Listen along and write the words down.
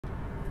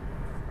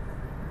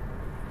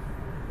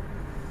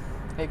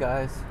Hey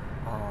guys,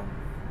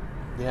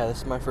 yeah, this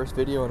is my first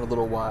video in a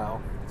little while.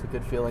 It's a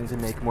good feeling to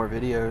make more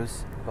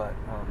videos, but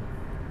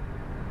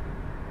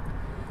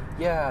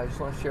yeah, I just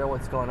want to share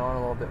what's going on a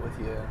little bit with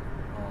you.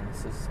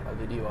 This is a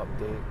video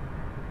update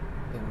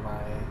in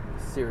my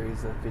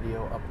series of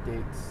video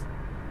updates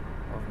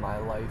of my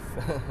life,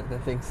 the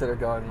things that are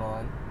going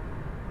on.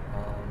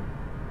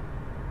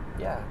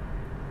 Yeah,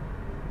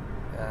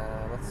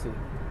 let's see.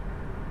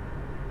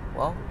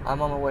 Well,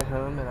 I'm on my way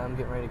home and I'm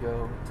getting ready to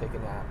go take a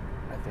nap.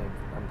 I think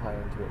I'm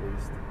planning to at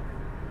least.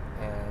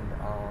 And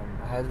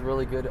I had a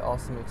really good,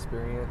 awesome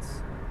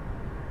experience.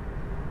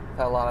 I've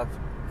had a lot of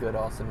good,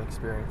 awesome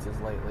experiences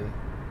lately,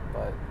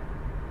 but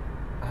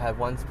I had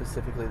one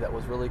specifically that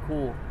was really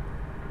cool.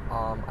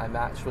 I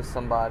matched with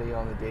somebody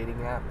on the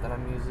dating app that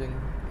I'm using,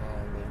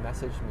 and they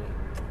messaged me.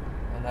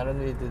 And not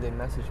only did they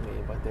message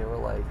me, but they were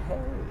like,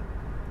 "Hey,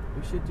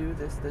 we should do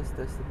this,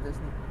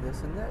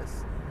 and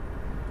this."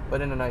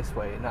 But in a nice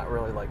way, not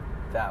really like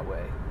that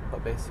way,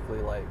 but basically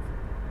like,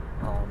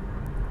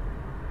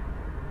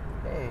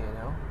 hey,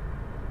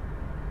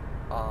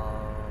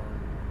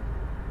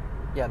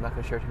 yeah, I'm not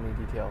gonna share too many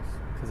details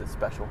because it's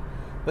special.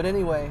 But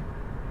anyway,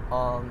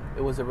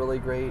 it was a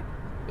great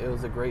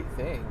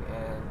thing,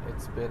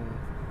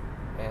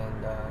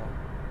 and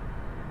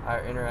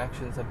our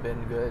interactions have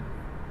been good,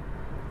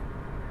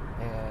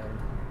 and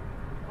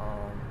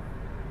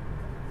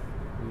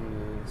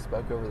we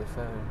spoke over the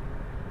phone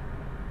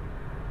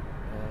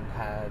and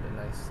had a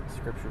nice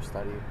scripture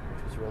study,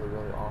 which was really,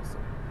 really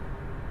awesome,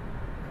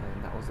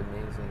 and that was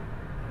amazing.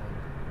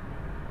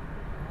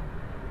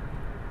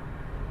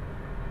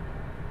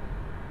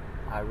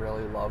 I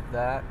really love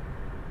that,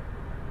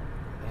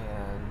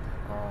 and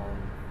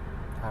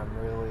I'm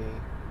really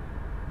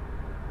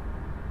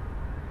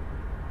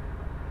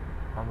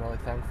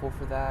thankful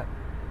for that,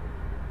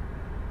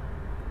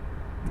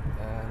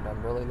 and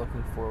I'm really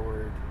looking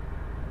forward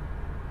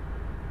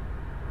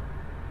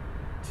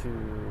to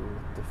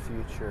the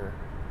future.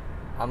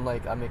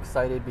 I'm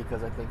excited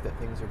because I think that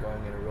things are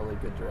going in a really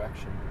good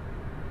direction,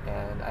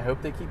 and I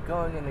hope they keep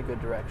going in a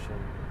good direction.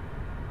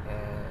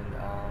 And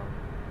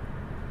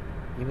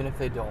even if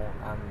they don't,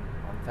 I'm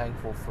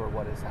thankful for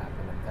what has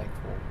happened. I'm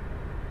thankful,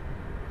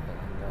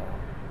 and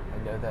I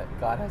know that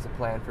God has a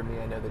plan for me.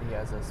 I know that He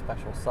has a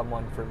special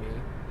someone for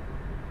me,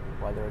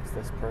 whether it's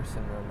this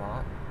person or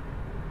not.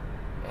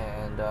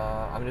 And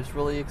I'm just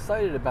really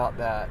excited about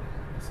that.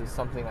 This is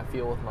something I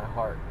feel with my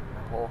heart,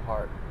 my whole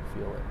heart.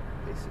 Feel it,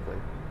 basically.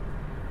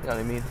 You know what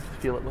I mean?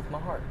 Feel it with my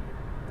heart,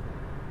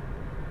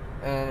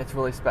 and it's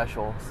really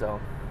special. So,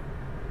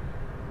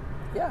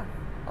 yeah.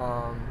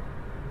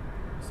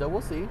 So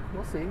we'll see.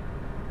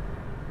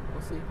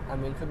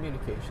 I'm in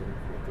communication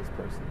with this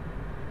person,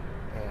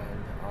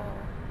 and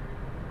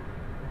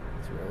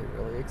it's really,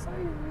 really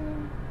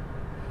exciting.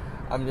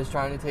 I'm just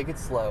trying to take it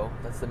slow.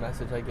 That's the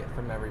message I get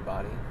from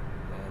everybody,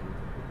 and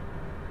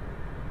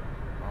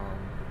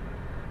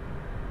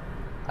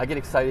I get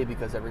excited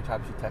because every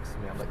time she texts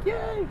me, I'm like,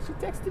 "Yay! She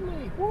texted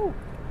me! Woo!"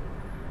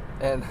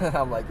 And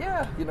I'm like,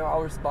 "Yeah,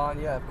 I'll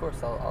respond. Yeah, of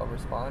course I'll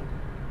respond."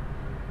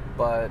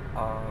 But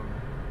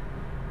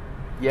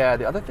yeah,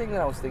 the other thing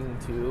that I was thinking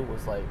too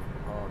was like,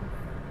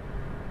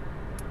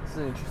 this is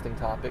an interesting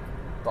topic,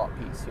 thought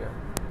piece here.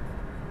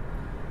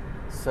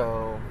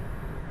 So,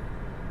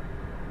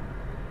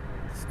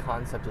 this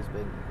concept has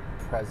been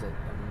present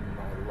in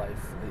my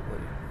life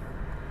lately,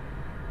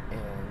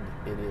 and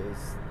it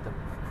is the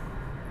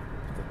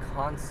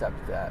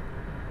concept that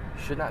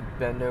you should not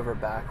bend over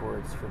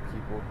backwards for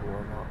people who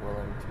are not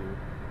willing to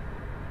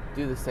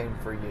do the same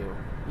for you.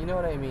 You know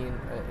what I mean?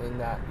 In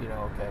that,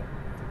 okay,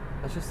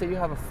 let's just say you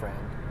have a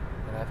friend,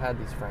 and I've had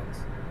these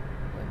friends,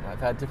 and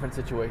I've had different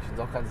situations,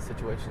 all kinds of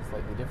situations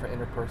lately, different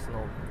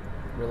interpersonal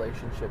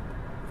relationship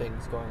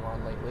things going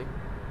on lately,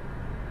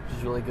 which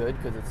is really good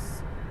because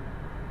it's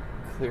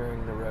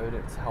clearing the road,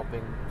 it's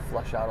helping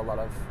flush out a lot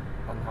of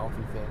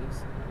unhealthy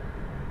things.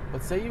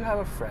 But say you have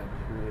a friend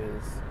who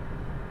is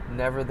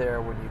never there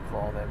when you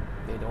call them,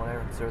 they don't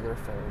answer their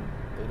phone,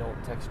 they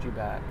don't text you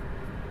back,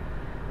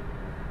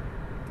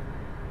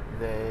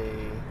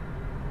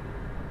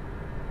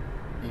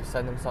 you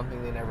send them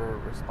something, they never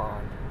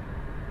respond.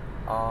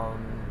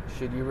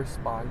 Should you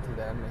respond to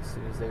them as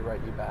soon as they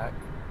write you back?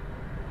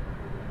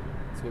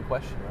 It's a good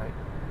question, right?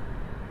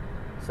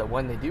 So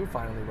when they do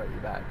finally write you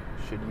back,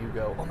 should you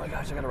go, "Oh my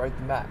gosh, I gotta write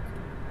them back"?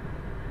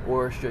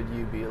 Or should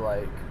you be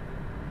like,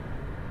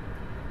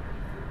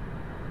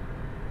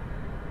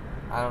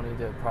 "I don't need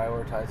to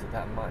prioritize it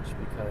that much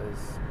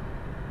because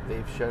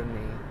they've shown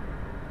me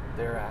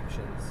their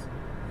actions"?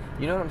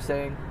 You know what I'm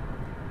saying?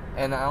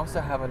 And I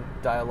also have a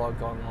dialogue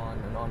going on,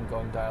 an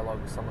ongoing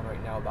dialogue with someone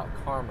right now about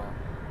karma,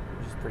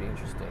 which is pretty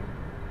interesting.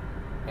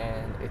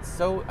 And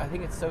I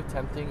think it's so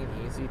tempting and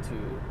easy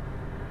to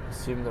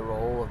assume the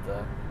role of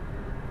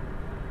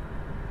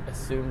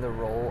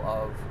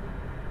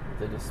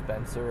the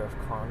dispenser of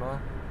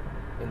karma,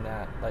 in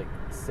that,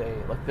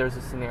 there's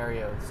a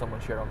scenario someone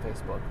shared on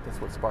Facebook. That's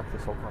what sparked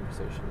this whole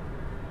conversation.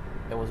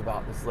 It was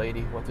about this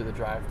lady who went through the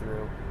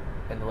drive-thru,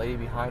 and the lady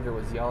behind her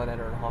was yelling at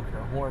her and honking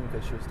her horn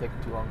because she was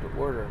taking too long to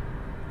order.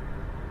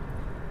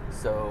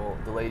 So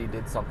the lady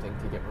did something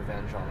to get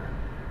revenge on her.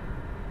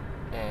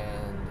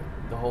 And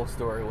the whole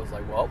story was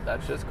like, well,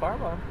 that's just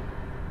karma.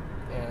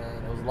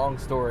 And it was a long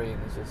story,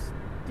 and it's just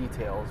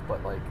details,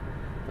 but like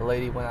the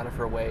lady went out of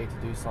her way to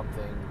do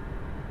something,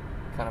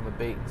 kind of a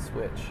bait,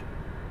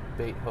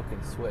 hook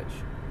and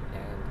switch,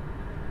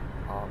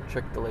 and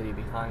tricked the lady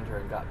behind her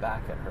and got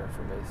back at her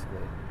for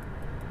basically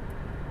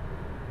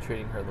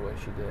treating her the way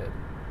she did.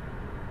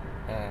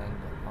 And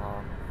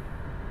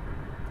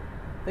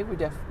I think we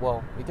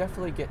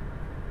definitely get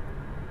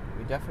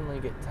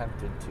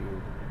tempted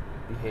to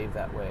behave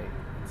that way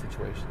in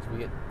situations. We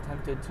get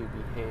tempted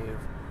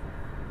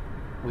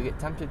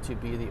to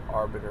be the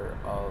arbiter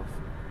of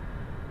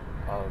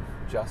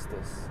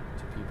justice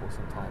to people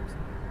sometimes.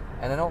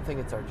 And I don't think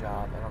it's our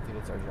job.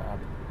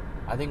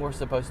 I think we're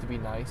supposed to be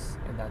nice,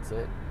 and that's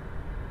it.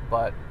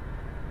 But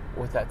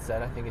with that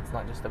said, I think it's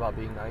not just about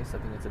being nice. I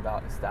think it's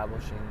about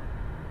establishing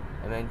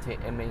and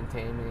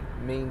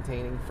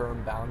maintaining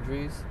firm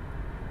boundaries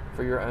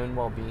for your own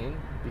well-being,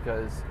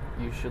 because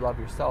you should love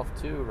yourself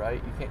too,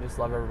 right? You can't just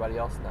love everybody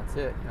else and that's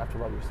it. You have to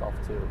love yourself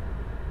too.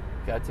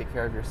 You gotta take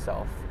care of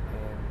yourself,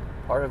 and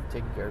part of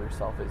taking care of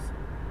yourself is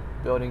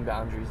building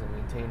boundaries and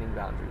maintaining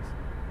boundaries.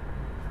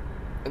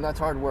 And that's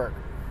hard work,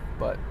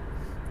 but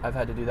I've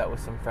had to do that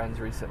with some friends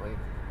recently,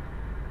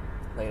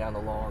 lay down the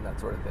law and that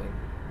sort of thing.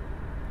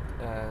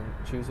 And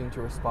choosing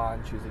to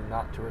respond, choosing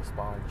not to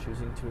respond,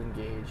 choosing to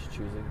engage,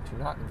 choosing to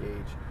not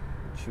engage,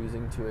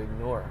 choosing to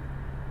ignore.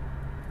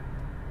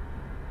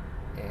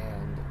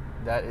 And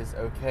that is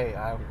okay.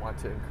 I want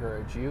to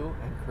encourage you,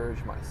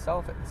 encourage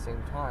myself at the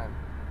same time,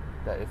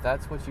 that if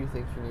that's what you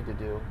think you need to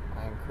do,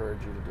 I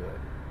encourage you to do it.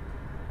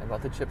 And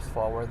let the chips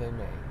fall where they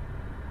may.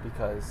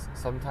 Because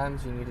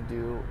sometimes you need to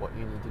do what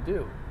you need to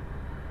do.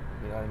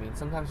 You know what I mean?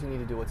 Sometimes you need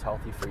to do what's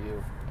healthy for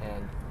you.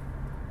 And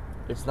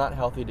it's not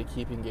healthy to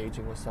keep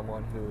engaging with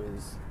someone who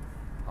is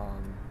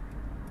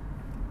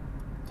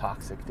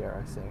toxic,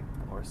 dare I say,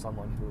 or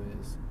someone who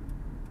is,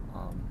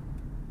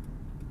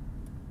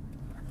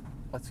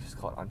 let's just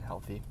call it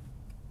unhealthy.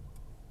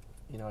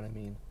 You know what I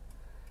mean?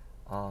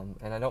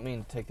 And I don't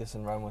mean to take this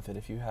and run with it.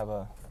 If you have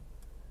a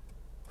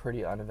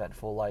pretty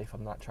uneventful life,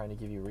 I'm not trying to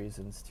give you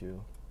reasons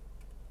to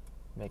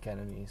make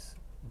enemies,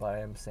 but I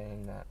am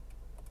saying that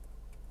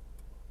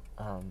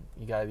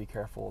you gotta be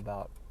careful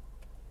about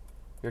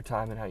your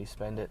time and how you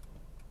spend it.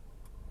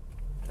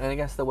 And I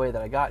guess the way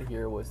that I got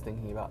here was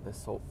thinking about the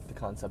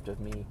concept of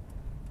me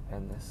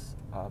and this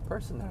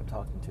person that I'm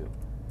talking to,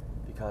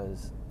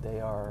 because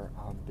they are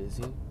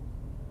busy,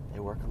 they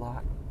work a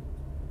lot,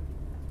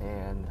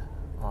 and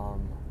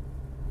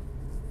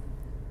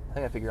I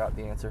think I figured out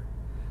the answer.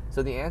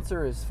 So the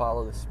answer is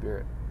follow the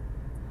spirit.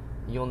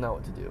 You'll know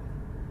what to do.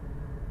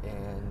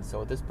 And so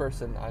with this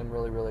person, I'm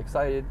really, really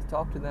excited to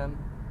talk to them.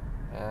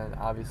 And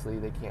obviously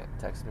they can't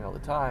text me all the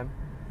time.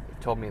 They've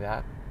told me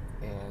that,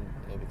 and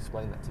they've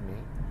explained that to me.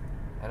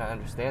 And I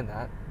understand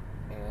that,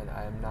 and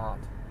I am not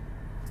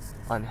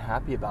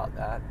unhappy about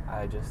that.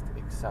 I just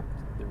accept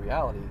the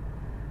reality.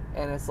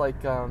 And it's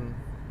like a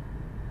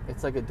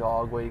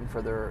dog waiting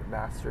for their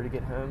master to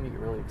get home. You get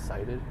really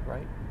excited,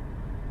 right?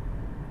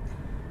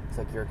 It's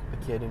like you're a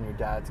kid and your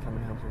dad's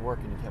coming home from work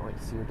and you can't wait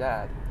to see your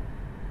dad.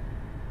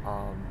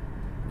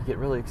 You get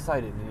really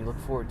excited and you look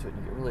forward to it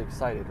and you get really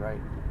excited, right?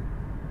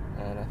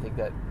 And I think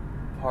that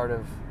part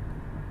of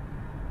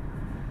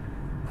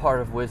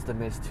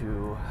wisdom is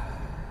to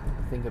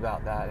think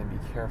about that and be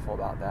careful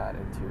about that,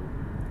 and to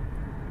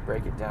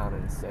break it down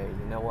and say,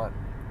 you know what,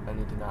 I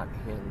need to not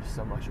hinge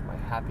so much of my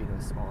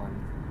happiness on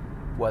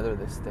whether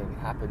this thing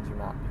happens or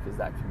not, because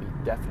that can be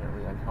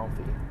definitely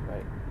unhealthy,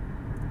 right?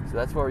 So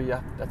that's where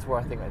I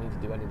think I need to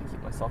do. I need to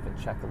keep myself in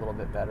check a little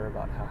bit better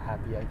about how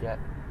happy I get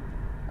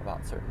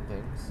about certain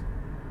things,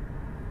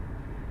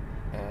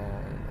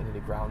 and I need to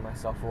ground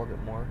myself a little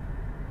bit more.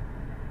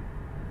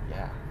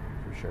 Yeah,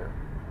 for sure.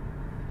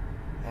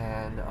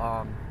 And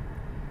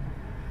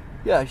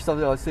it's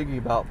something I was thinking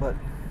about. But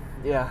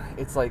yeah,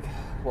 it's like,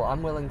 well,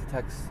 I'm willing to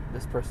text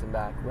this person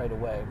back right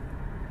away.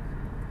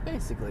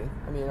 Basically,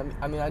 I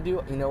mean, I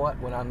do. You know what?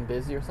 When I'm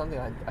busy or something,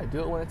 I do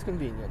it when it's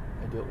convenient.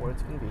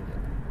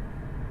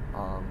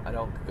 I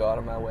don't go out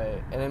of my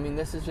way. And I mean,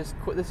 this is just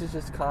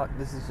conversation.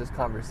 This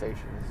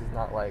is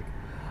not like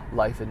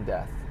life and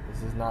death.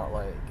 This is not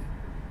like,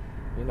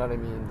 you know what I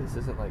mean? This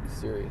isn't like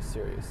serious.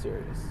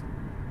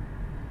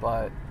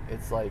 But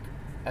it's like,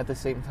 at the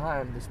same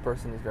time, this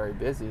person is very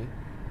busy,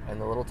 and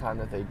the little time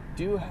that they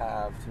do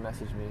have to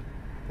message me,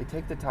 they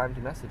take the time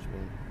to message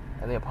me,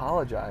 and they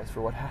apologize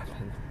for what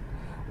happened,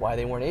 why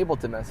they weren't able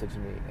to message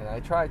me. And I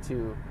try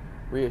to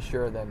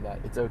reassure them that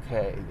it's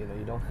okay, you know,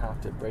 you don't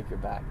have to break your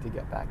back to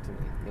get back to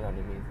me, you know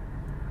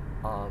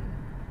what I mean?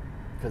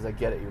 Because I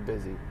get it, you're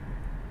busy.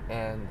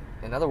 And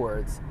in other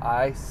words,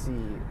 I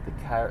see the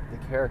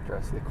character,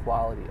 I see the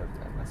quality of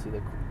them, I see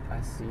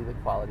the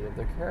quality of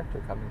their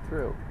character coming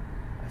through.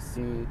 I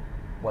see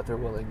what they're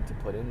willing to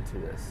put into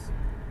this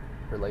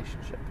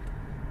relationship.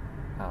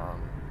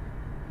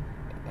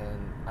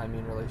 And I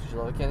mean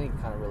relationship, like any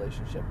kind of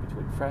relationship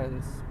between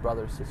friends,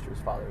 brothers, sisters,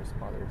 fathers,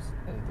 mothers,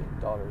 anything,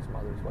 daughters,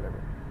 mothers,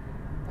 whatever,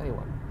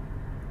 anyone.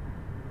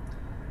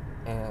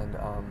 And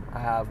I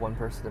have one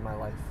person in my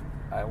life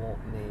I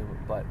won't name,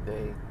 but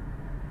they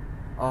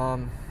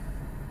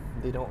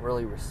don't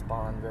really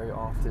respond very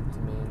often to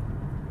me.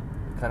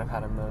 We kind of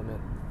had a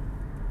moment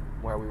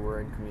where we were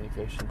in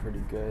communication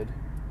pretty good,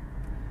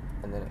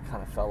 and then it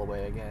kind of fell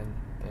away again.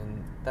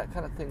 And that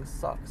kind of thing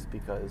sucks,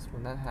 because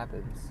when that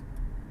happens,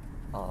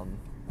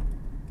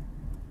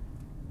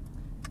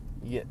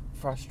 you get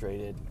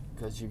frustrated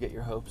because you get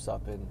your hopes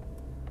up. And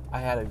I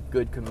had a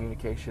good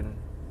communication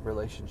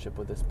relationship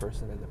with this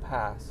person in the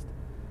past.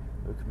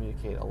 We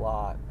communicate a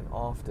lot and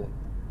often,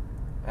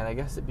 and I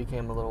guess it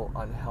became a little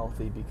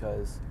unhealthy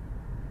because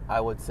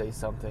I would say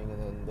something and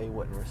then they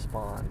wouldn't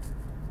respond,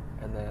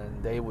 and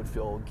then they would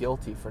feel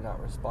guilty for not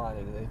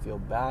responding, and they feel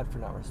bad for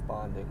not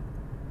responding.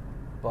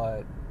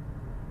 But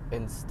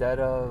instead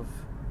of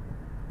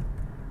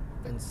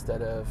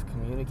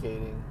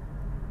communicating,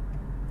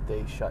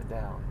 they shut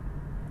down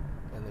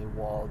and they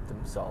walled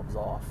themselves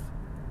off,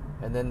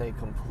 and then they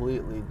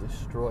completely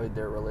destroyed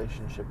their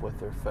relationship with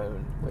their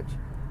phone, which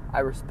I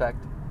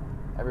respect.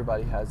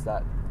 Everybody has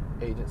that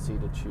agency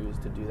to choose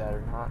to do that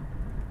or not.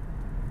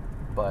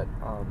 But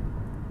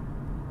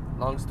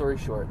long story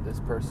short, this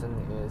person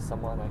is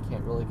someone I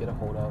can't really get a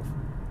hold of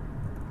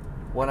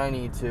when I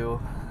need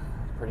to,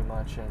 pretty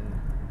much, and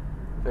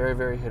very,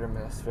 very hit or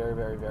miss, very,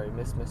 very, very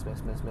miss, hit, miss,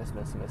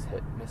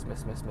 hit.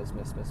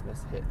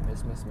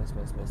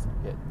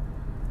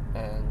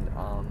 And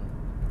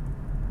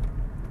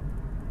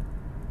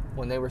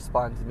when they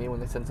respond to me,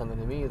 when they send something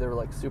to me, they're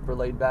like super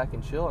laid back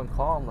and chill and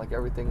calm, like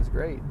everything's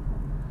great.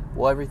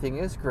 Well, everything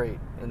is great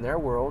in their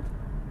world,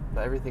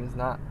 but everything's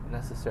not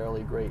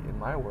necessarily great in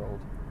my world.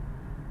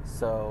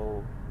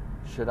 So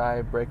should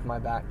I break my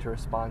back to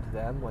respond to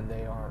them when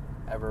they aren't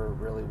ever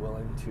really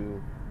willing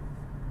to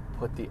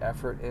put the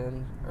effort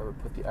in, or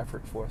put the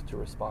effort forth to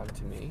respond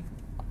to me?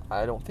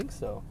 I don't think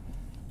so.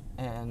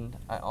 And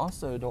I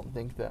also don't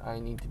think that I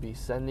need to be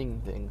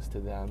sending things to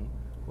them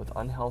with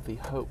unhealthy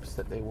hopes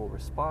that they will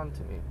respond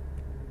to me.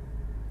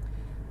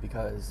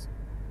 Because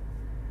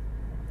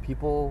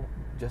people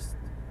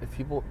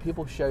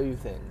show you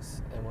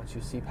things, and once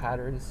you see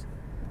patterns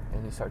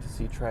and you start to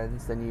see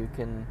trends, then you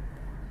can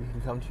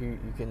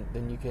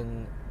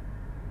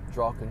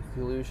draw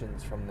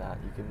conclusions from that.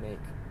 You can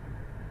make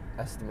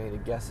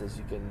estimated guesses.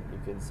 You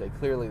can say,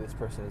 clearly this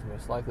person is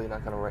most likely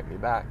not going to write me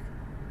back,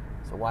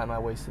 so why am I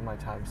wasting my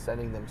time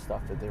sending them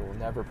stuff that they will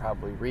never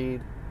probably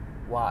read,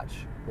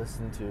 watch,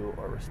 listen to,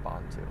 or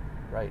respond to,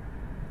 right?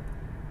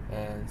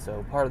 And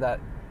so part of that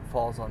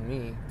falls on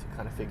me to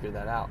kind of figure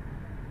that out.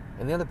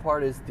 And the other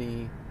part is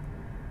the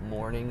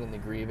mourning and the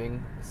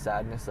grieving, the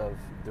sadness of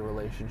the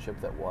relationship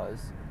that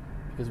was,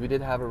 because we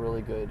did have a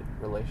really good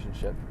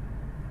relationship.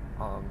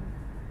 And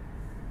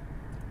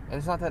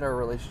it's not that our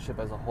relationship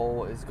as a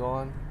whole is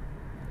gone,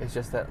 it's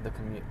just that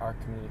our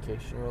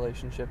communication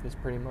relationship is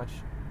pretty much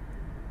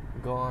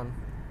gone.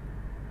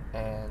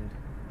 And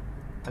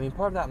I mean,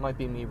 part of that might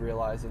be me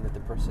realizing that the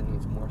person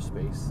needs more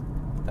space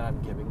than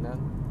I'm giving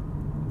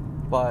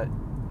them, but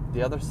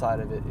the other side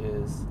of it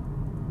is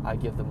I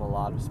give them a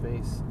lot of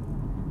space,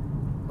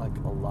 like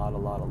a lot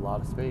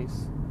of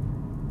space.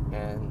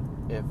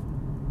 And if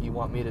you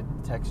want me to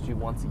text you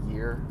once a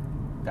year,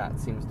 that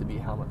seems to be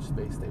how much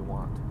space they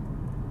want.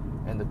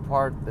 And the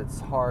part that's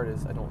hard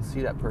is I don't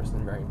see that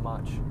person very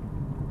much,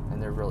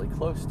 and they're really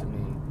close to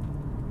me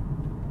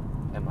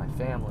and my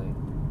family.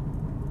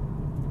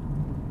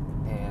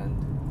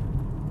 And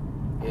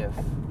if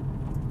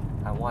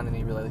I want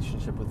any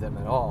relationship with them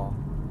at all,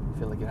 I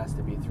feel like it has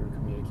to be through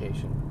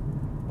communication.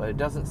 But it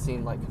doesn't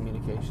seem like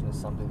communication is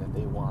something that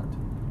they want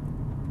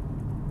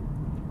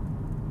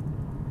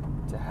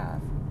to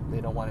have.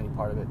 They don't want any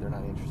part of it. They're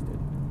not interested.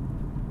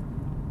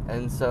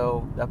 And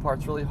so that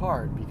part's really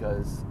hard,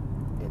 because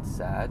it's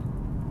sad,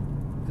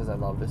 because I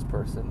love this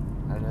person.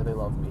 I know they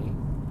love me,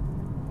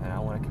 and I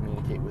want to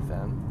communicate with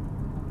them.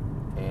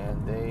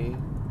 And they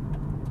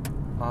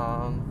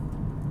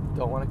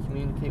don't want to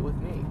communicate with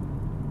me.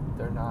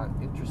 They're not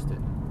interested.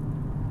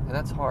 And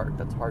that's hard.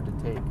 That's hard to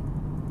take.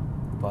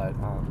 But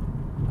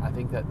I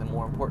think that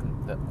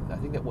I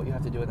think that what you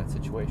have to do in that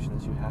situation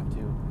is you have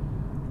to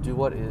do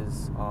what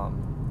is,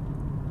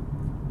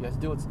 you have to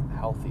do what's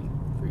healthy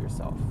for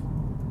yourself.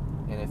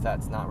 And if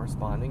that's not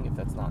responding, if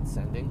that's not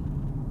sending,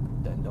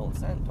 then don't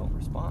send, don't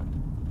respond.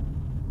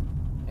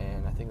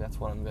 And I think that's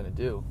what I'm going to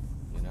do,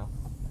 you know.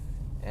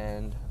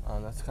 And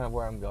that's kind of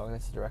where I'm going.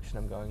 That's the direction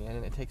I'm going in.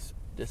 And it takes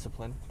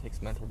discipline, it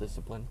takes mental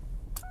discipline.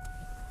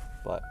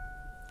 But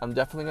I'm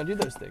definitely going to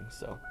do those things.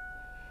 So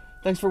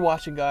thanks for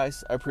watching,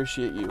 guys. I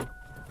appreciate you.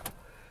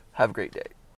 Have a great day.